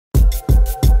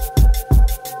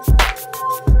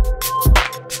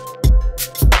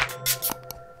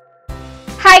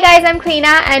guys, I'm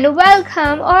Kreena and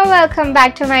welcome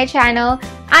back to my channel.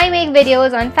 I make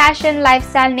videos on fashion,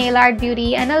 lifestyle, nail art,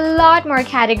 beauty and a lot more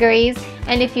categories.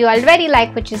 And if you already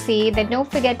like what you see, then don't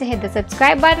forget to hit the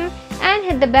subscribe button and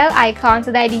hit the bell icon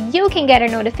so that you can get a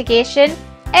notification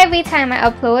every time I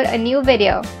upload a new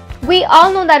video. We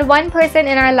all know that one person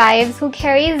in our lives who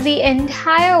carries the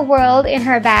entire world in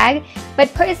her bag,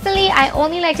 but personally I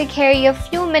only like to carry a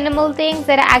few minimal things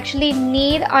that I actually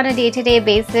need on a day-to-day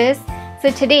basis. So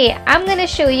today I'm gonna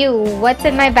show you what's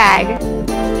in my bag.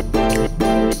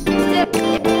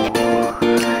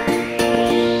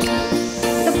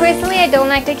 So personally I don't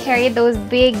like to carry those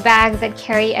big bags that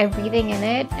carry everything in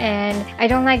it, and I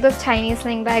don't like those tiny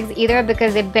sling bags either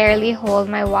because they barely hold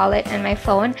my wallet and my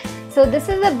phone. So this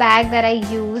is a bag that I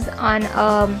use on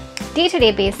a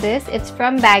day-to-day basis. It's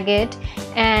from Baggett,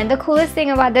 and the coolest thing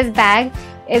about this bag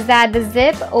is that the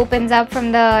zip opens up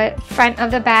from the front of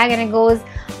the bag and it goes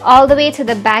all the way to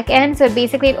the back end. So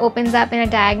basically it opens up in a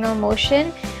diagonal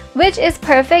motion, which is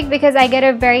perfect because I get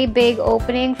a very big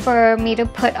opening for me to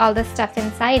put all the stuff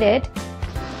inside it.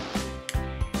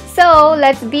 So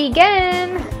let's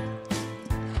begin.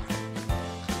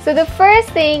 So the first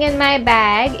thing in my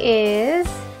bag is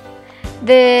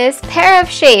this pair of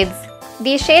shades.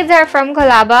 These shades are from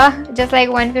Colaba, just like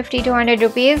 150-200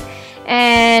 rupees,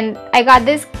 and I got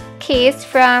this case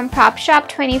from Prop Shop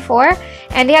 24,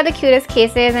 and they have the cutest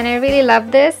cases and I really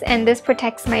love this, and this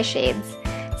protects my shades.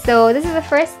 So this is the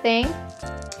first thing.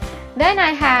 Then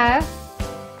I have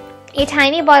a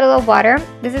tiny bottle of water.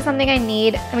 This is something I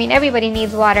need. I mean, everybody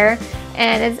needs water,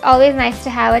 and it's always nice to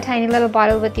have a tiny little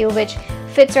bottle with you which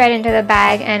fits right into the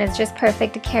bag and it's just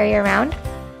perfect to carry around.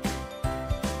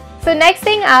 So next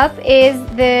thing up is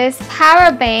this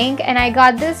power bank, and I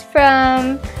got this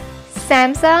from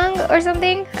Samsung or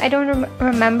something. I don't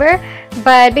remember,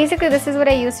 but basically this is what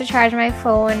I use to charge my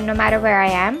phone no matter where I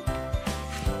am.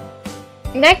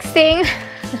 Next thing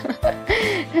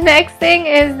next thing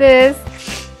is this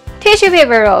tissue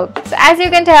paper roll. So as you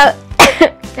can tell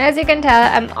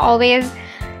I'm always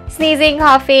sneezing,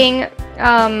 coughing,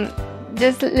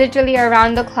 just literally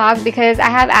around the clock because I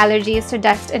have allergies to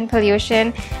dust and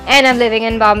pollution, and I'm living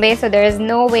in Bombay, so there is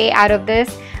no way out of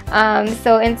this.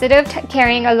 So instead of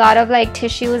carrying a lot of like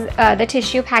tissues, the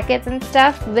tissue packets and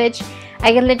stuff, which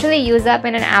I can literally use up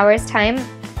in an hour's time,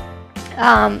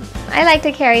 I like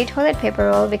to carry toilet paper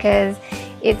roll because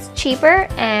it's cheaper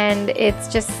and it's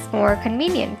just more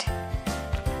convenient.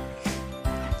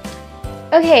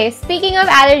 Okay, speaking of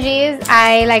allergies,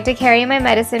 I like to carry my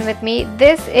medicine with me.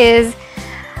 This is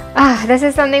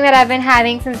something that I've been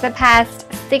having since the past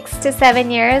 6 to 7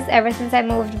 years, ever since I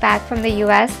moved back from the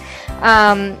US.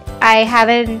 I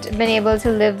haven't been able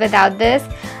to live without this.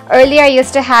 Earlier I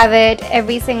used to have it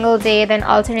every single day, then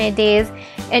alternate days,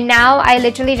 and now I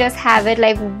literally just have it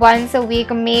like once a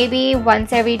week, maybe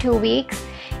once every 2 weeks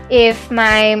if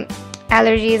my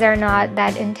allergies are not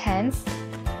that intense.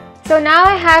 So now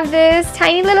I have this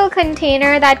tiny little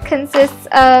container that consists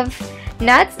of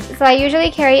nuts. So I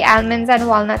usually carry almonds and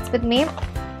walnuts with me.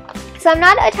 So I'm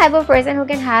not a type of person who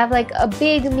can have like a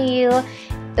big meal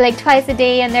like twice a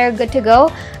day and they're good to go.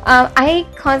 I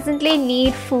constantly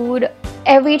need food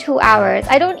every 2 hours.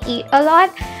 I don't eat a lot,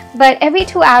 but every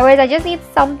 2 hours I just need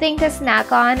something to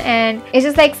snack on, and it's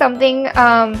just like something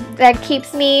that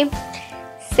keeps me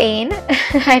sane.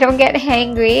 I don't get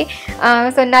hangry.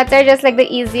 So nuts are just like the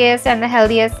easiest and the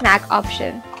healthiest snack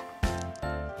option.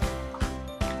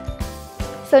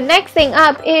 So next thing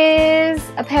up is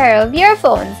a pair of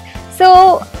earphones.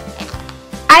 So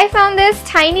I found this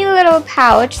tiny little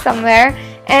pouch somewhere,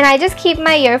 and I just keep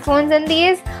my earphones in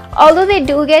these. Although they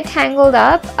do get tangled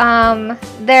up,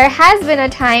 there has been a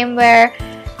time where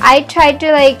I tried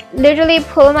to like literally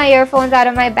pull my earphones out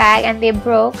of my bag and they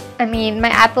broke. I mean, my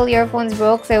Apple earphones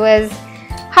broke, so it was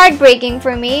heartbreaking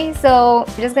for me. So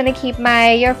I'm just gonna keep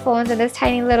my earphones in this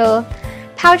tiny little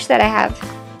pouch that I have.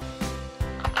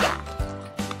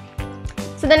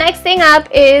 So the next thing up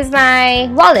is my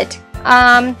wallet.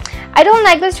 I don't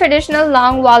like those traditional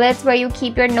long wallets where you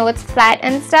keep your notes flat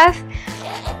and stuff.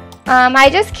 I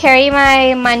just carry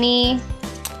my money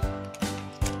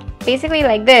basically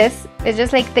like this. It's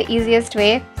just like the easiest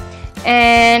way.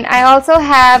 And I also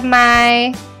have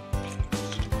my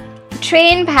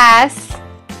train pass,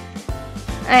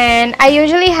 and I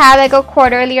usually have like a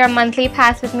quarterly or monthly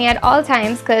pass with me at all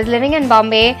times because living in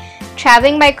Bombay,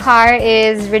 traveling by car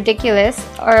is ridiculous,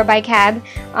 or by cab.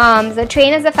 The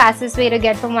train is the fastest way to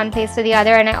get from one place to the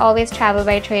other, and I always travel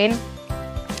by train.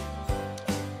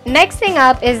 Next thing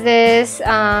up is this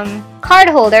card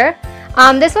holder.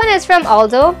 This one is from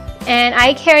Aldo, and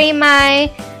I carry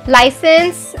my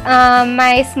license,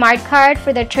 my smart card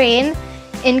for the train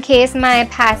in case my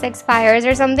pass expires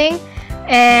or something.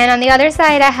 And on the other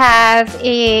side I have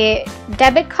a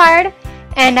debit card,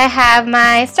 and I have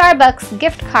my Starbucks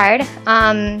gift card.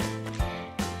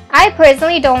 I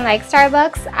personally don't like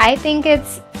Starbucks. I think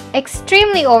it's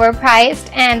extremely overpriced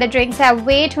and the drinks have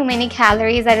way too many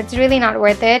calories that it's really not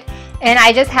worth it. And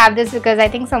I just have this because I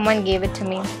think someone gave it to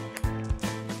me.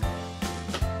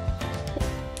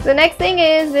 The next thing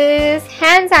is this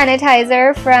hand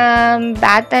sanitizer from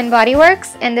Bath and Body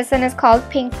Works, and this one is called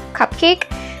Pink Cupcake.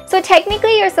 So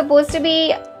technically you're supposed to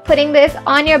be putting this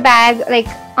on your bag, like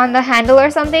on the handle or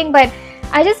something, but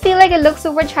I just feel like it looks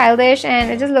super childish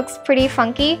and it just looks pretty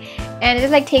funky, and it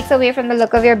just like takes away from the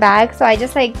look of your bag. So I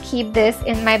just like keep this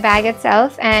in my bag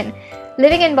itself, and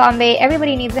living in Bombay,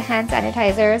 everybody needs a hand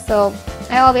sanitizer, so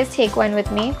I always take one with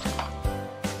me.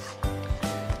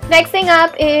 Next thing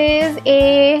up is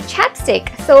a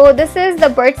chapstick. So this is the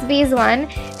Burt's Bees one,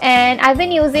 and I've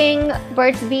been using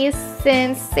Burt's Bees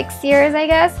since 6 years, I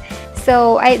guess.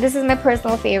 So this is my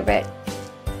personal favorite.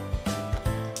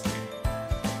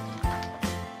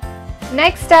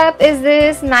 Next up is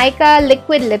this Nykaa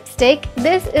liquid lipstick.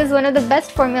 This is one of the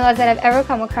best formulas that I've ever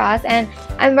come across, and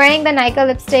I'm wearing the Nykaa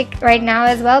lipstick right now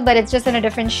as well, but it's just in a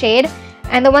different shade.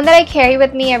 And the one that I carry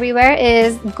with me everywhere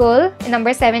is Gul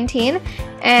number 17,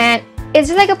 and it's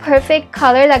just like a perfect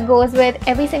color that goes with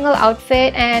every single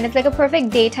outfit, and it's like a perfect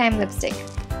daytime lipstick.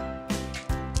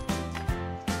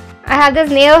 I have this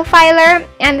nail filer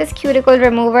and this cuticle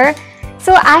remover.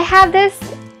 So I have this,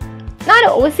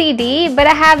 not OCD, but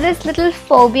I have this little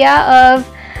phobia of,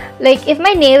 like, if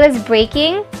my nail is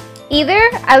breaking, either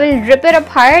I will rip it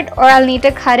apart or I'll need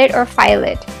to cut it or file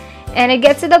it. And it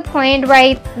gets to the point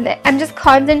where I'm just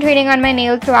concentrating on my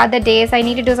nail throughout the day, so I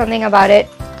need to do something about it.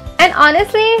 And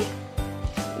honestly,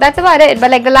 that's about it.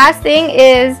 But like the last thing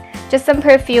is just some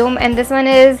perfume, and this one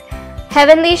is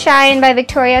Heavenly Shine by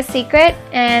Victoria's Secret,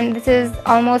 and this is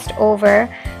almost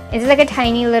over. It's like a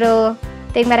tiny little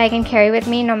thing that I can carry with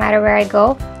me no matter where I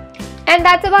go. And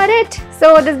that's about it.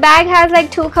 So this bag has like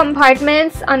 2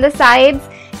 compartments on the sides.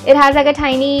 It has like a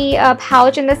tiny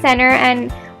pouch in the center,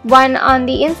 and one on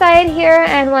the inside here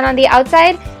and one on the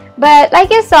outside. But like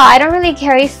you saw, I don't really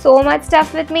carry so much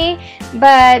stuff with me,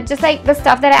 but just like the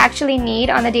stuff that I actually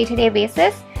need on a day-to-day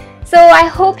basis. So I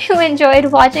hope you enjoyed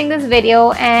watching this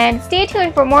video, and stay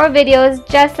tuned for more videos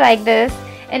just like this,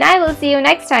 and I will see you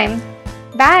next time.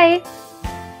 Bye!